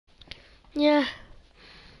Yeah.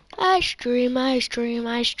 I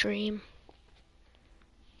stream.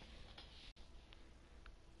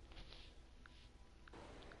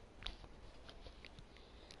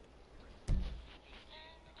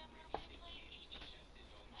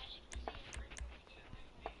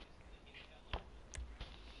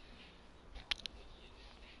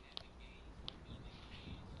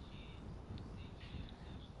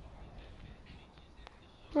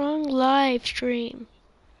 Wrong live stream.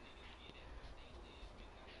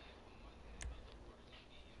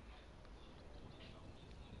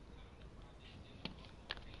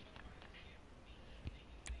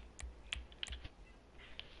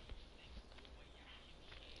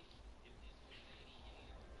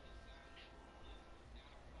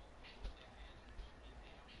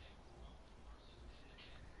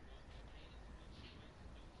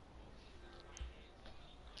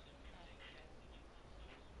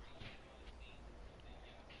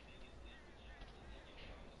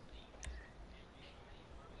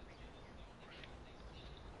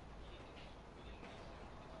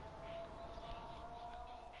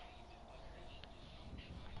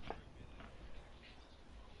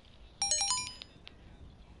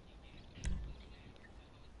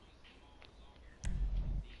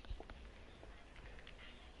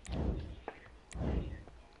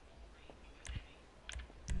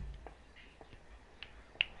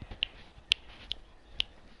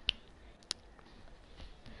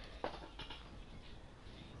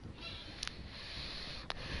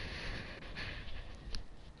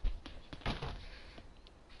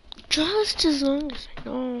 Just as long as I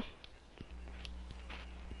know.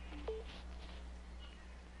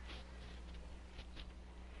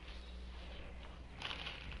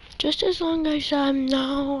 Just as long as I'm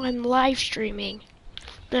live streaming,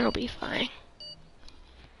 that'll be fine.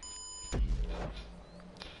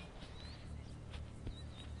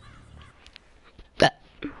 But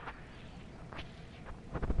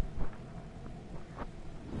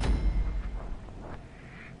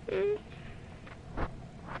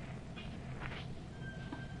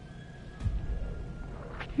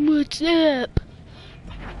what's up?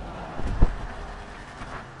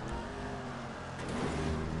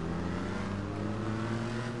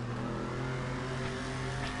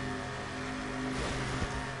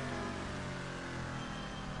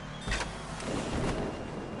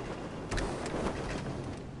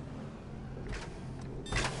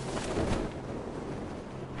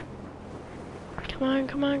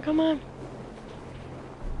 Come on.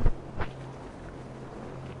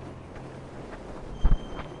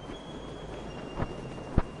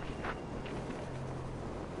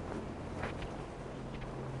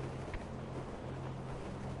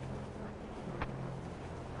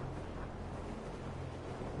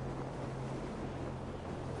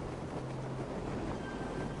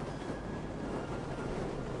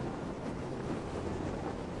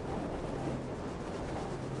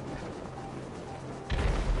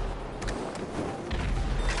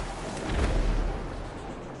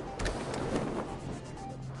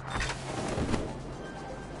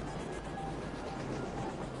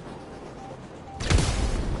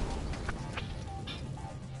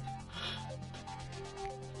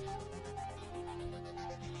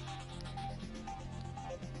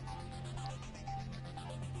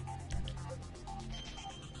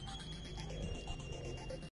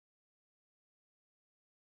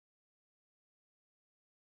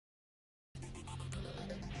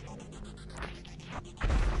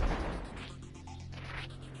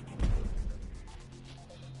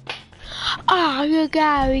 Oh, you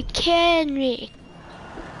gotta be kidding me.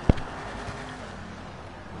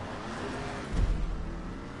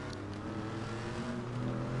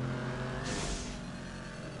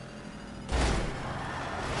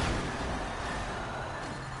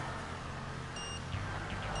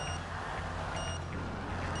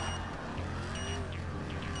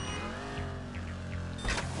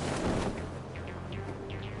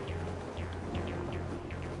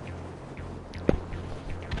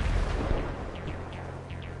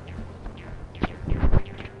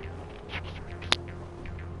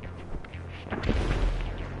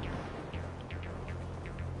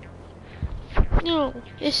 No,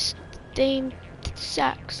 this thing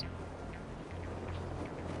sucks.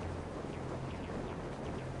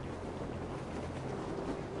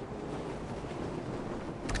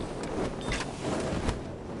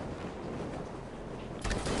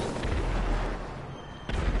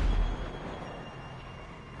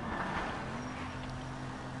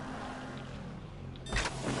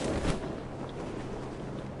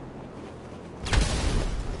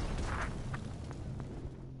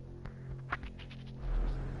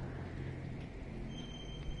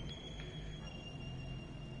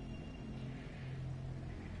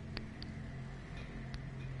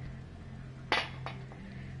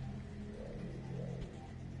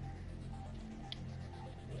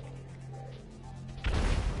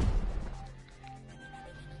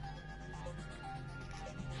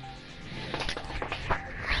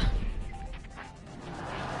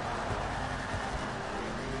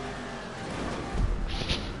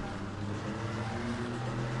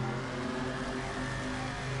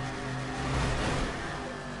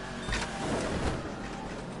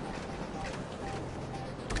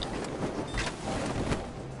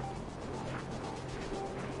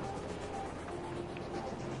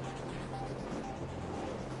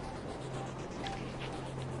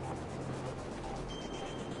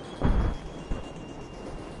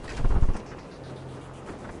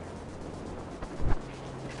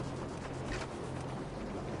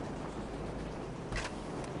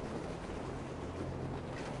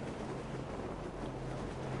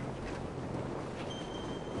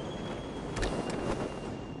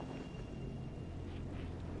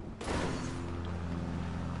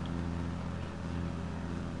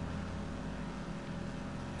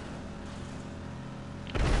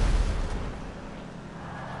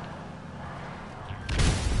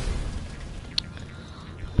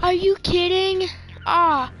 Are you kidding?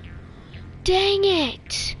 Ah, dang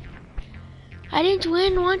it. I didn't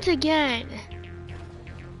win once again.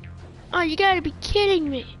 Oh, you gotta be kidding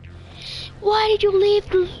me. Why did you leave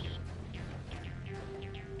the...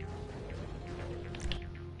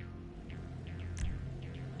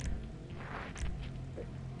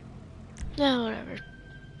 No, whatever.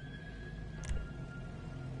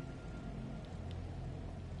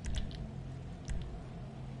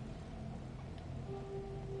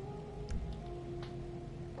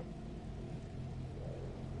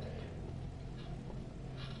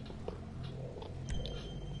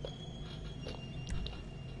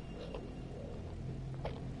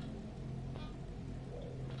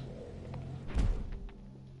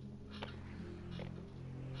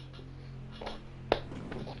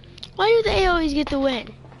 Why do they always get the win?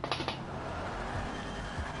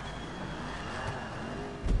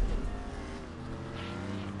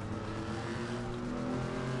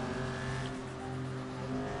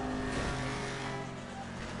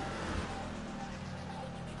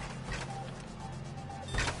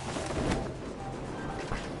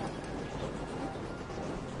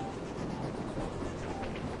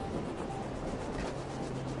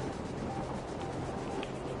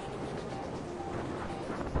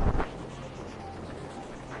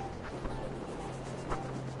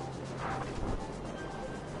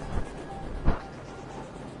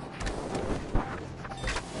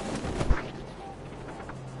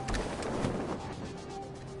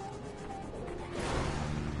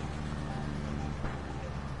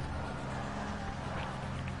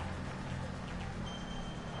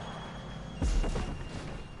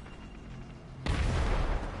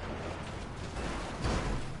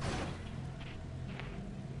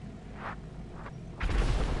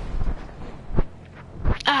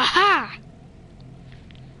 Aha!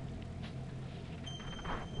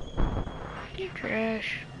 You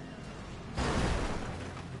trash.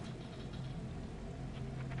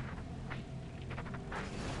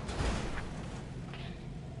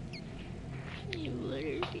 You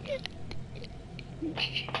literally...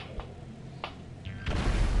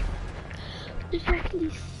 There's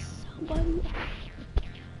actually somebody...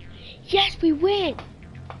 Yes, we win!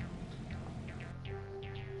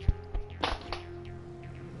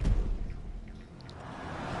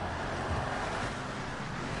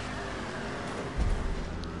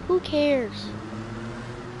 Who cares?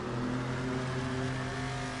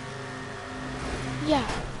 Yeah,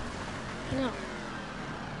 I know.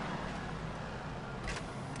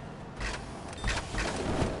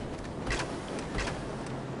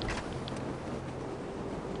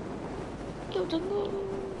 Yo, don't go.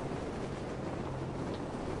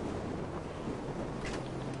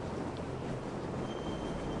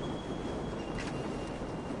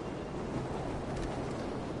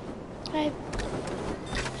 I...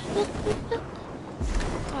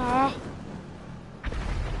 Ah.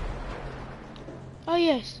 Oh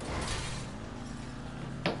yes.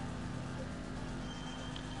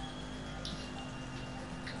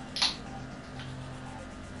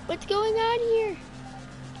 What's going on here?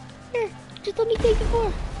 Here, just let me take the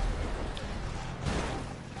floor.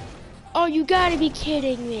 Oh, you gotta be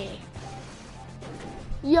kidding me.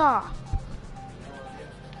 Yeah.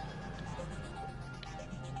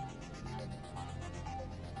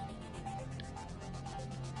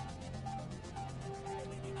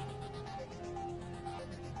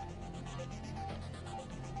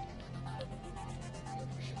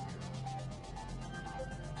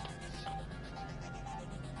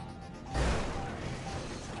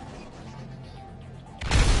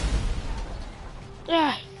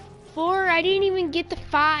 Ah, 4? I didn't even get the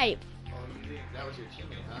 5. Oh, that was your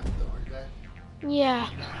teammate, huh? The orange guy? Yeah.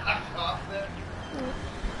 Knocked off there?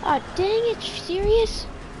 Oh, dang it, you serious?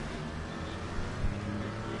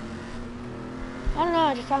 I don't know,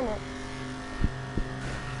 I just found it.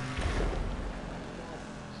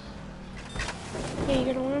 Yeah,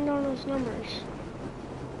 you're gonna land on those numbers.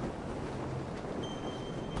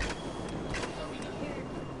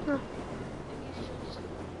 Huh.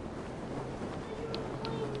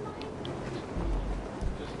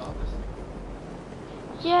 Just stop this.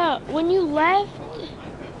 Yeah, when you left...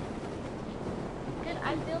 Good,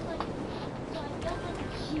 I built like, so I built like a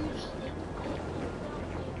huge thing.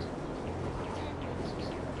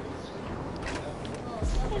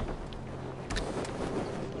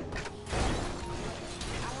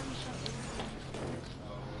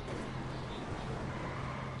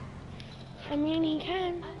 I mean, he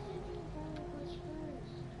can.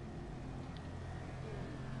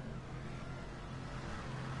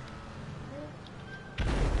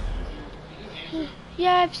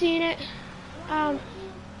 Yeah, I've seen it.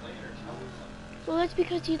 Well, that's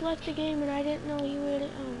because he left the game and I didn't know he would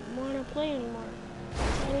want to play anymore.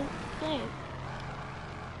 I didn't play.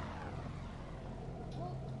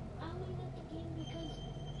 Well, I only left the game because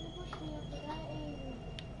you pushed me up to that area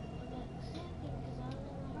of that sand thing because I was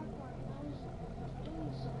in the hard part and I was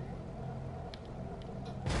doing so.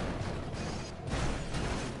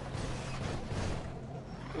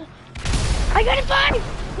 I got a 5!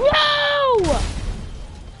 No!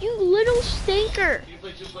 You little stinker. Do you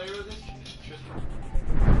play two-player with this? Tristan?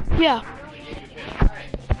 Yeah.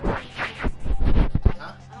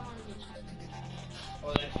 Huh?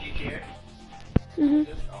 Oh, that's GTA? Mhm.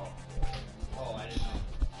 Oh. Oh, I didn't know.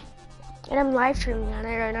 And I'm live streaming on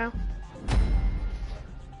it right now.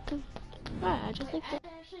 Ah, I just like that.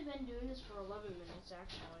 I've actually been doing this for 11 minutes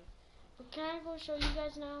actually. But can I go show you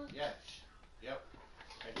guys now? Yes. Yep.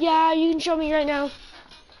 Yeah, you can show me right now.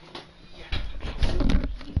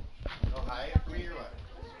 Oh, hi. Agree or what?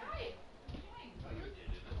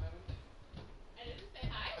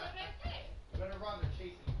 You better run, they're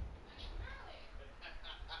chasing you.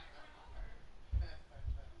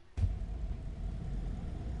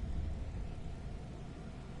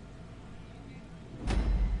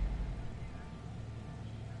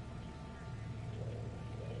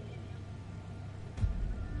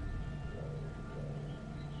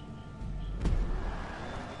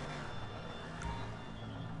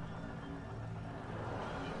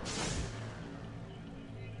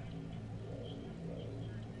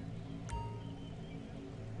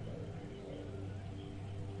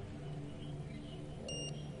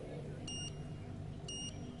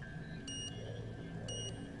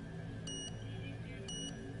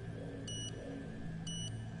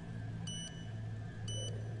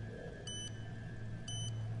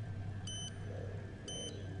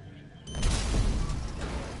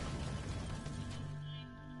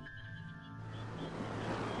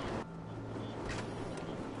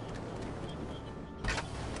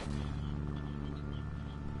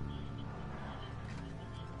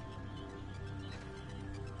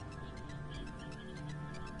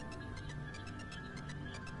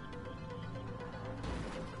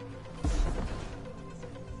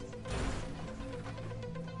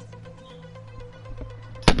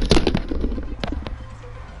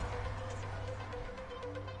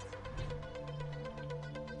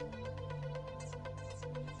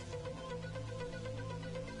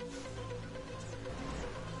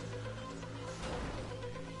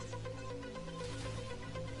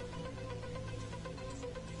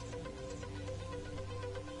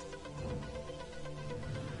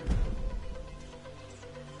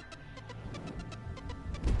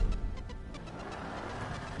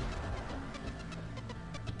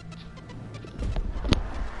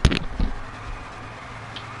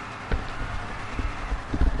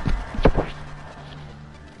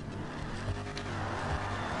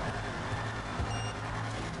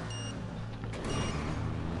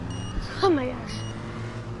 Oh my gosh.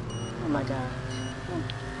 Oh my gosh.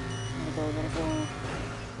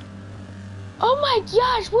 Oh my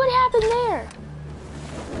gosh, what happened there?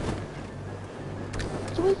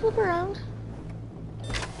 Can we flip around?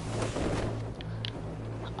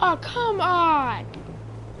 Oh, come on.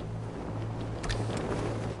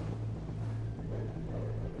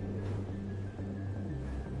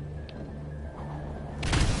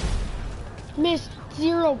 Missed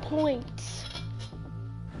 0 points.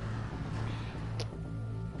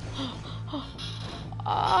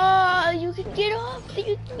 You can get off. You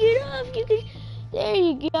can get off. You can. There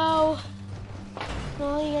you go.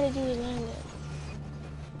 All you gotta do is land it.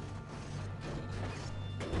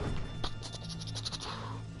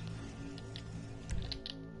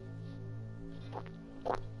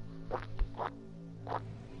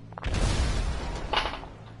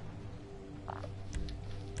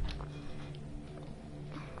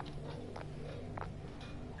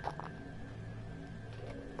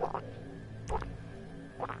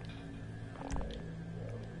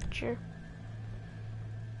 Sure.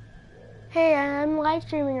 Hey, I'm live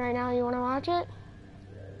streaming right now. You want to watch it?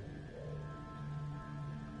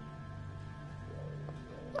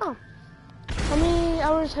 Oh. How many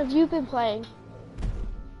hours have you been playing?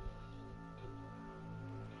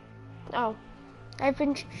 Oh. I've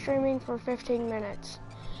been streaming for 15 minutes.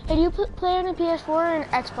 Hey, do you play on a PS4 or an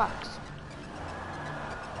Xbox?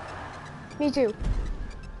 Me too.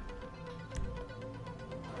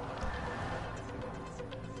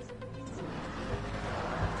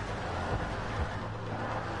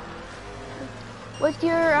 What's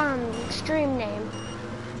your stream name?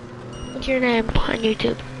 What's your name on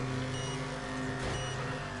YouTube?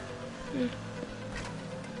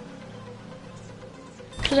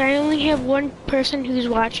 Because I only have one person who's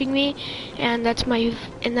watching me, and that's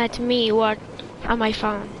me on my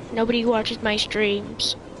phone. Nobody watches my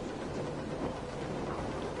streams.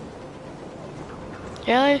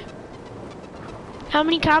 Really? How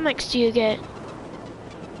many comics do you get?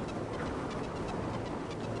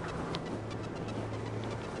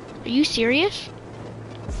 Are you serious?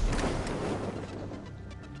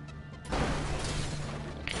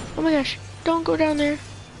 Oh my gosh, don't go down there.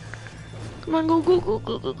 Come on, go.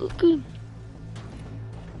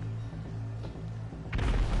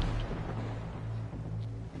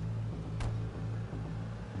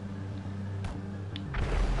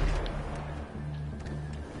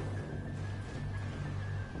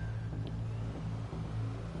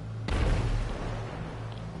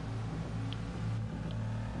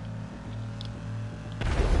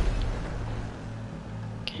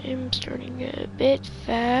 Okay, I'm starting a bit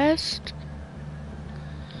fast.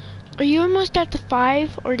 Are you almost at the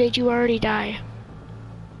 5, or did you already die?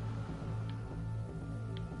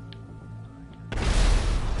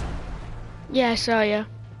 Yeah, I saw ya.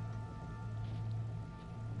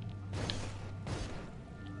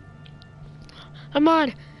 I'm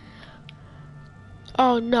on.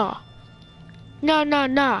 Oh, no. No. No.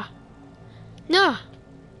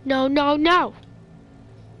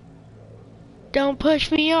 Don't push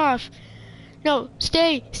me off. No,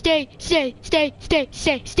 stay. I stayed.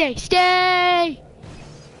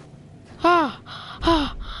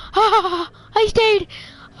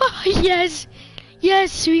 Oh,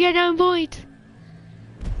 yes, we got 9 points.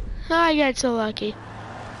 I got so lucky.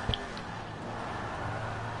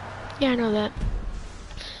 Yeah, I know that.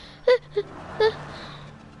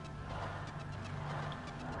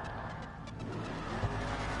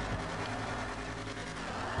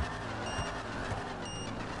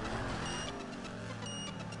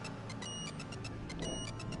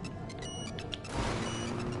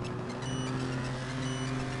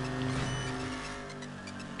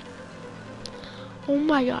 Oh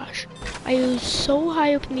my gosh, I was so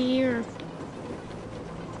high up in the air.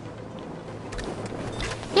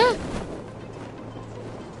 Yeah.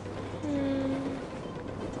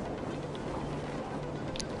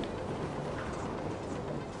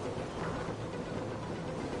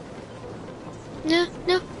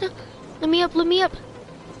 No. Let me up.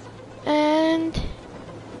 And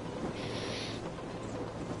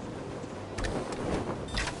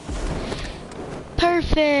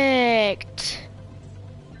perfect.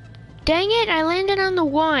 Dang it, I landed on the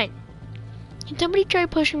 1. Can somebody try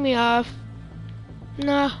pushing me off?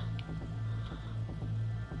 No.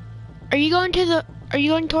 Are you going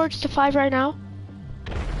towards the 5 right now?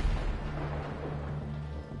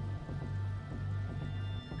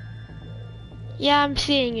 Yeah, I'm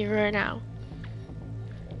seeing you right now.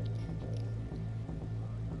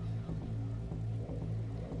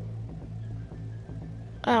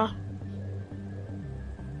 Oh.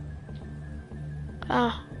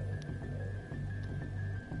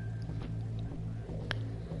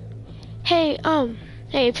 Hey,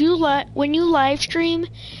 when you live stream,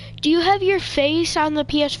 do you have your face on the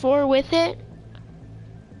PS4 with it?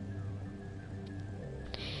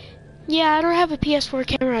 Yeah, I don't have a PS4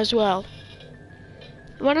 camera as well.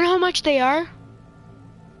 Wanna know how much they are?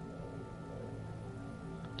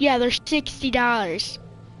 Yeah, they're $60.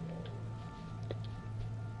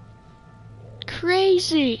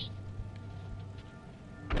 Crazy.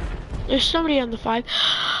 There's somebody on the 5.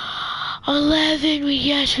 11, we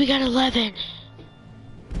got 11.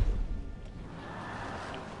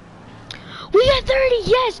 We got 30,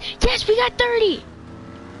 yes, we got 30.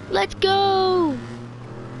 Let's go.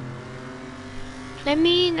 I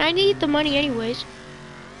mean, I need the money anyways.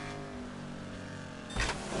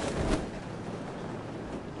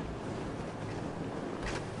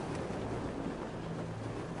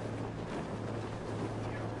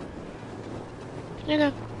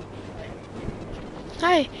 Okay.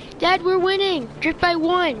 Hi, Dad, we're winning. Just by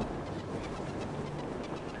 1.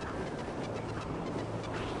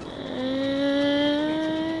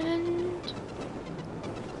 And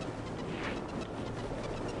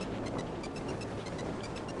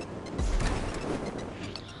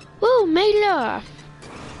woo, made it off.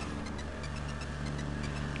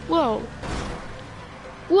 Whoa.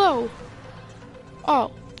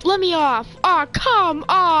 Oh, let me off. Oh, come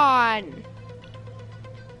on.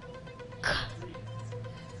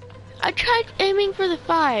 I tried aiming for the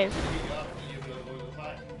 5.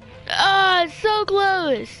 Ah, so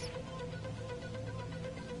close.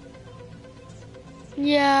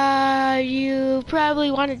 Yeah, you probably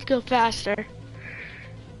wanted to go faster.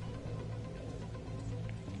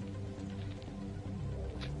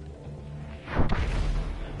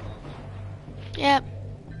 Yep.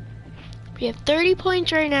 We have 30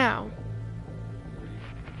 points right now.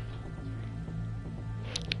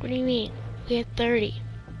 What do you mean? We have 30.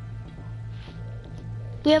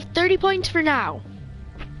 We have 30 points for now.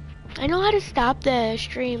 I know how to stop the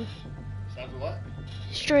stream. Stop the what?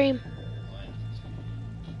 Stream.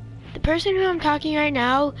 The person who I'm talking right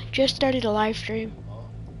now just started a live stream. Oh.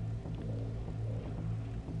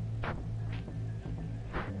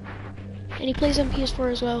 And he plays on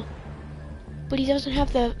PS4 as well. But he doesn't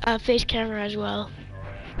have the face camera as well.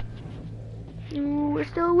 Ooh, we're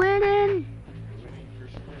still winning.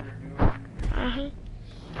 Uh-huh.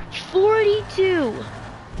 42.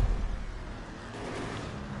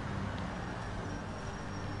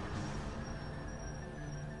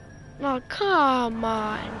 Oh, come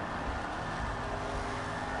on.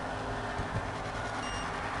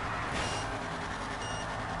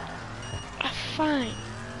 Fine.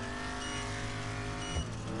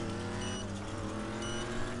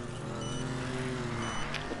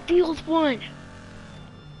 Deal with one.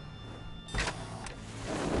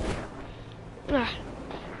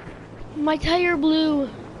 My tire blew.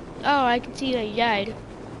 Oh, I can see that he died.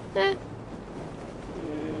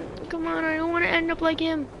 Come on, I don't want to end up like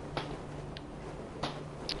him.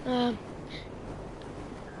 Come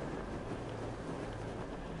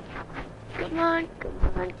on,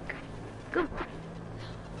 come on, come on.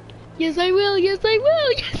 Yes, I will, yes, I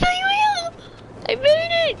will, yes, I will! I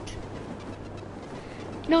made it!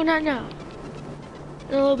 No, not now.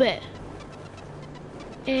 In a little bit.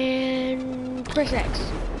 And press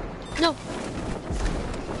X. No.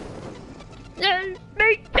 No.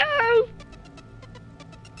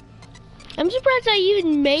 I'm surprised I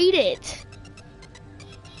even made it.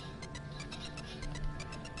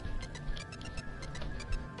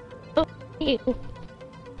 Oh, ew.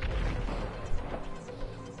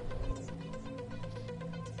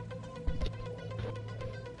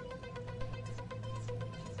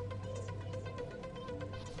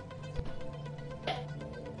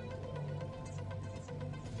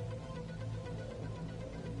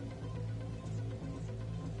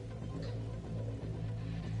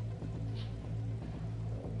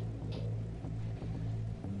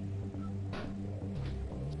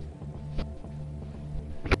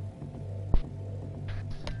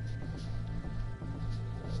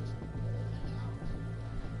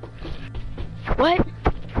 What?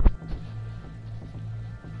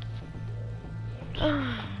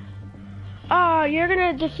 Oh, you're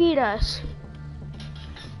gonna defeat us.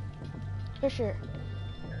 For sure.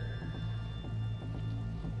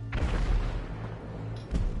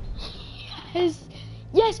 Yes!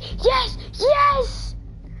 Yes! Yes! Yes!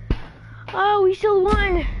 Oh, we still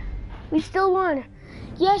won. We still won.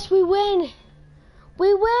 Yes, we win.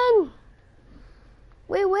 We win.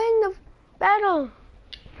 We win the battle.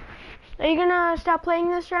 Are you gonna stop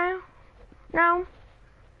playing this right now?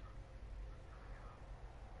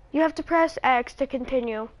 You have to press X to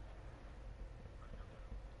continue.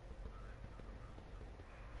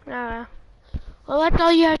 Well, that's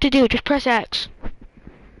all you have to do. Just press X.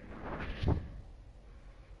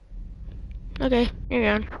 Okay, you're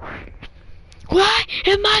done. Why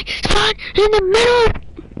am I spawned in the middle?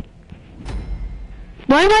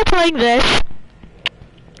 Why am I playing this?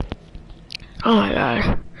 Oh my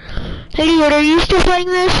god. Hey, dude, are you still playing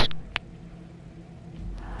this?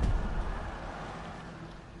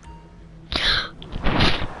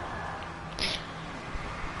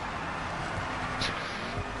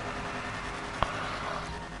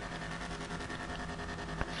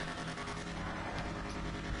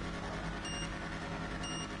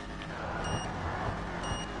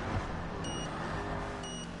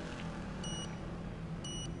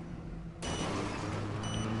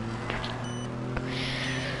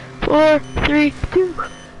 Four, three, two.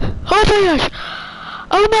 Oh my gosh!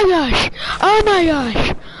 Oh my gosh! Oh my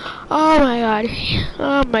gosh! Oh my god!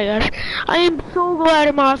 Oh my gosh! I am so glad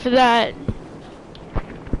I'm off of that.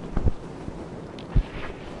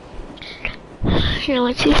 Here,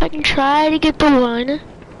 let's see if I can try to get the one.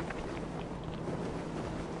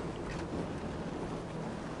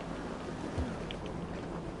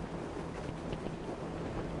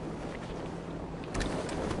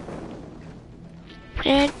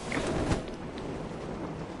 And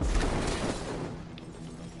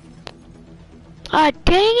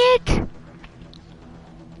dang it!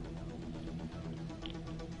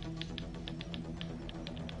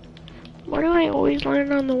 Why do I always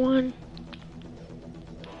land on the one?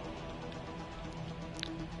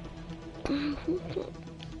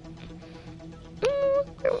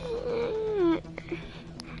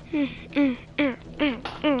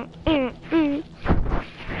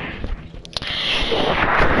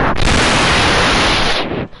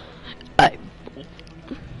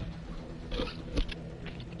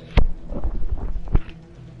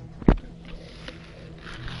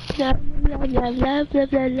 love, love,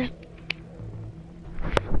 love, love, love.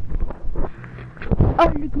 Oh,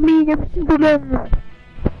 look at me, I'm Superman.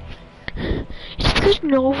 It's because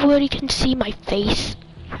nobody can see my face.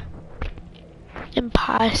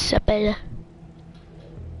 Impossible.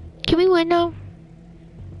 Can we win now?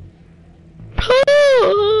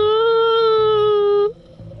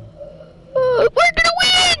 We're gonna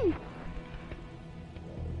win!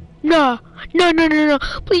 No, no, no, no, no.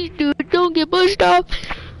 Please, dude, don't get pushed off.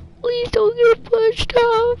 Please don't get pushed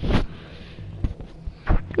off.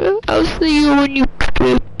 I'll see you when you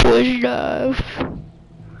get pushed off.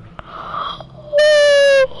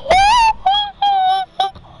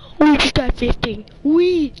 We just got 15.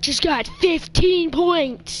 We just got 15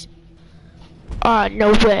 points.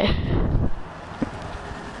 No way.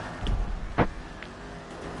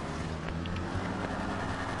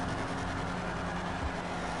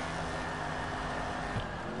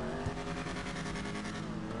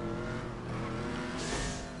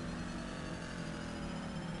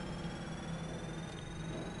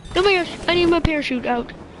 Oh my gosh, I need my parachute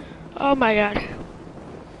out. Oh my god.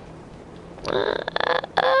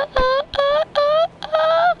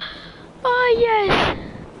 Oh yes.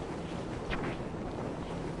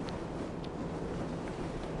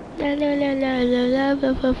 La la la la la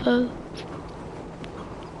la la la.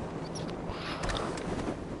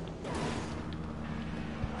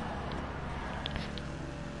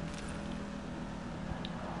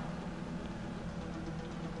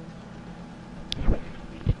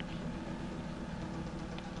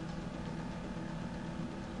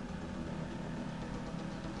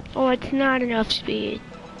 Oh, it's not enough speed.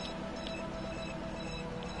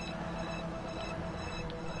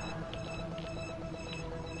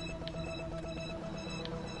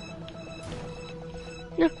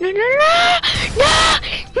 No, no, no, no! No!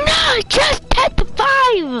 No! Just hit the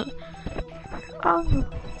 5! Oh.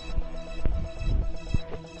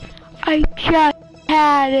 I just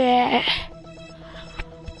had it.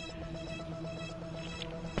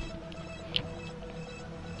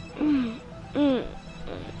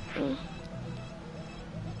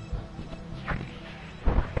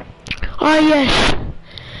 Oh yes,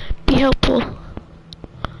 be helpful.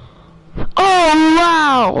 Oh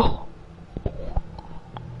wow!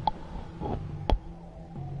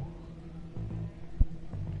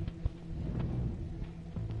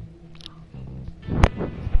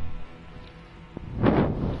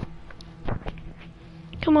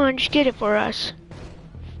 Come on, just get it for us.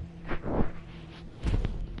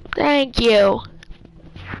 Thank you.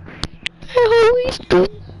 I always do.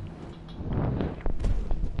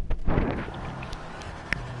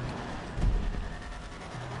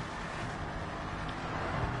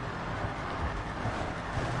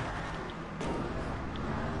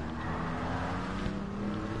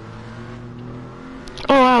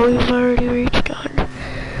 Oh wow, we've already reached on.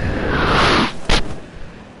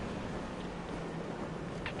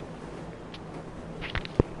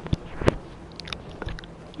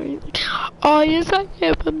 Oh yes, I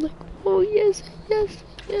am. I'm like, oh yes, yes,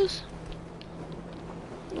 yes.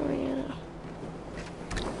 Oh yeah.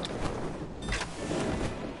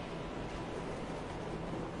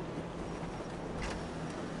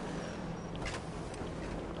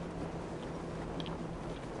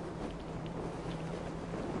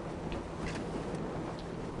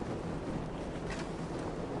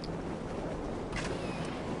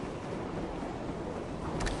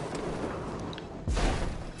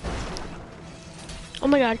 Oh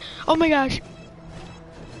my god. Oh my gosh.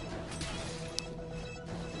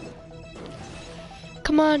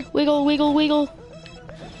 Come on, wiggle, wiggle, wiggle.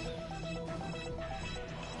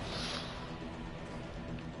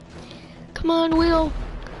 Come on, wiggle.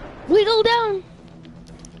 Wiggle down.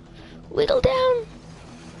 Wiggle down.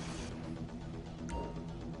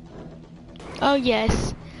 Oh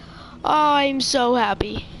yes. Oh, I'm so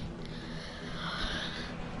happy.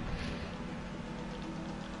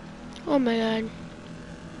 Oh my god.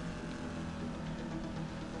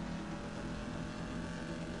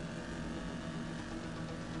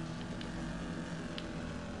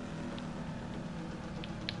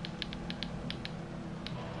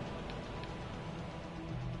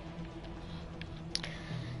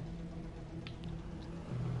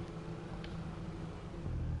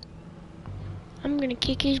 I'm gonna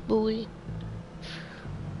kick his booty.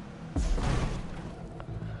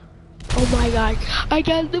 Oh my god. I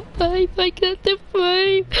got the 5. I got the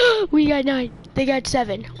 5. We got 9. They got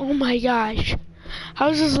 7. Oh my gosh.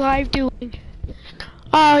 How's this live doing?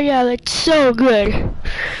 Oh yeah, that's so good.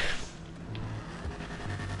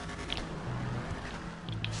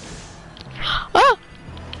 Oh!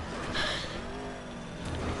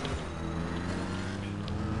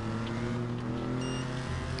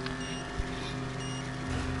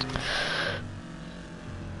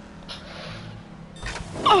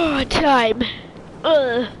 Oh, time.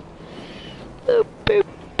 Ugh. Boop, boop,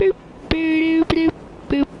 boop, boop, boop,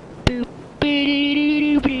 boop, boop,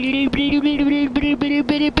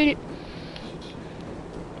 boop.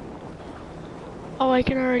 Oh, I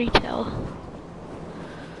can already tell.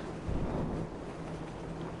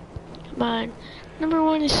 Come on. Number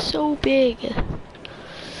 1 is so big.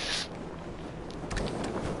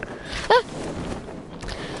 Ah!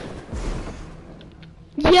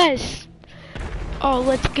 Yes! Oh,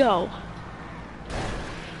 let's go.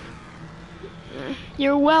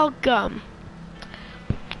 You're welcome.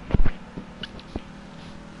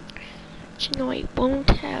 But you know, I won't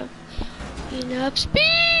have enough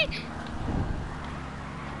speed.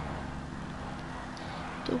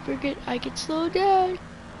 Don't forget, I can slow down.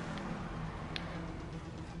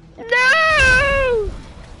 No!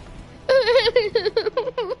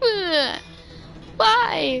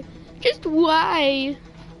 Why? Just why?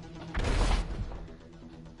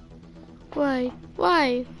 Why?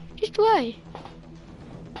 Why? Just why?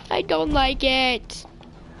 I don't like it.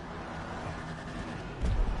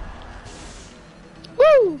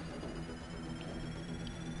 Woo!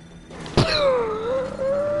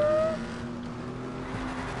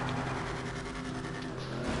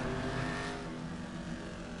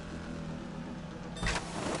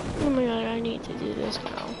 Oh my god, I need to do this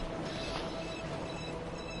now.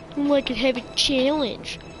 I'm like a heavy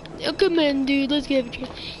challenge. Oh, come on, dude, let's get a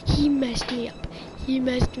challenge. He messed me up. He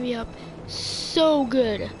messed me up so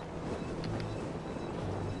good.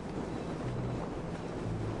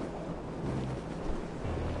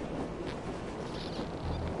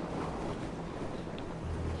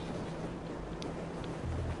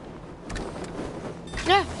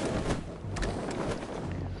 Ah.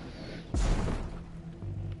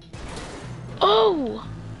 Oh!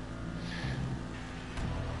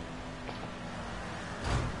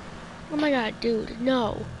 Oh my god, dude,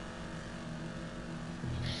 no.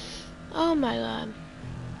 Oh my god.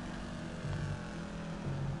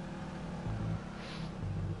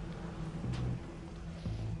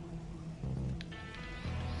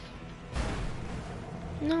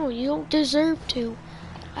 No, you don't deserve to.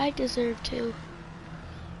 I deserve to.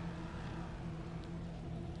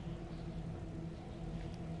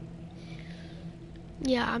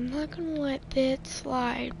 Yeah, I'm not gonna let that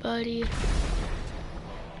slide, buddy.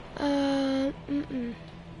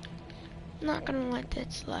 Not gonna let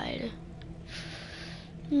that slide.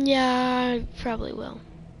 Yeah, I probably will.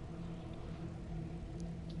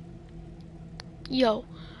 Yo,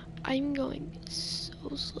 I'm going so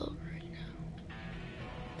slow right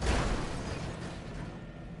now.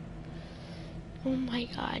 Oh my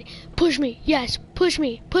god. Push me, yes, push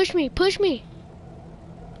me, push me, push me.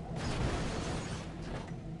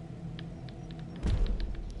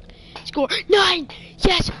 Score 9!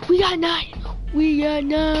 Yes, we got 9! We got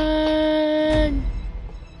 9!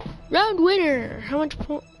 Round winner! How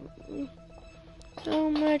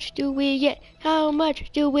much do we get? How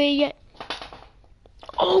much do we get?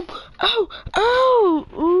 Oh! Oh!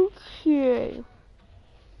 Oh! Okay.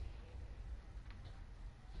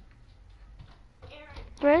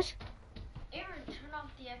 Chris? Aaron, turn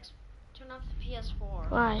off the PS4.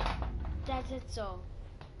 Why? That's it, so.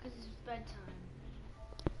 Because it's bedtime.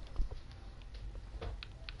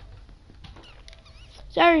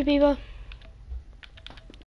 Sorry, people.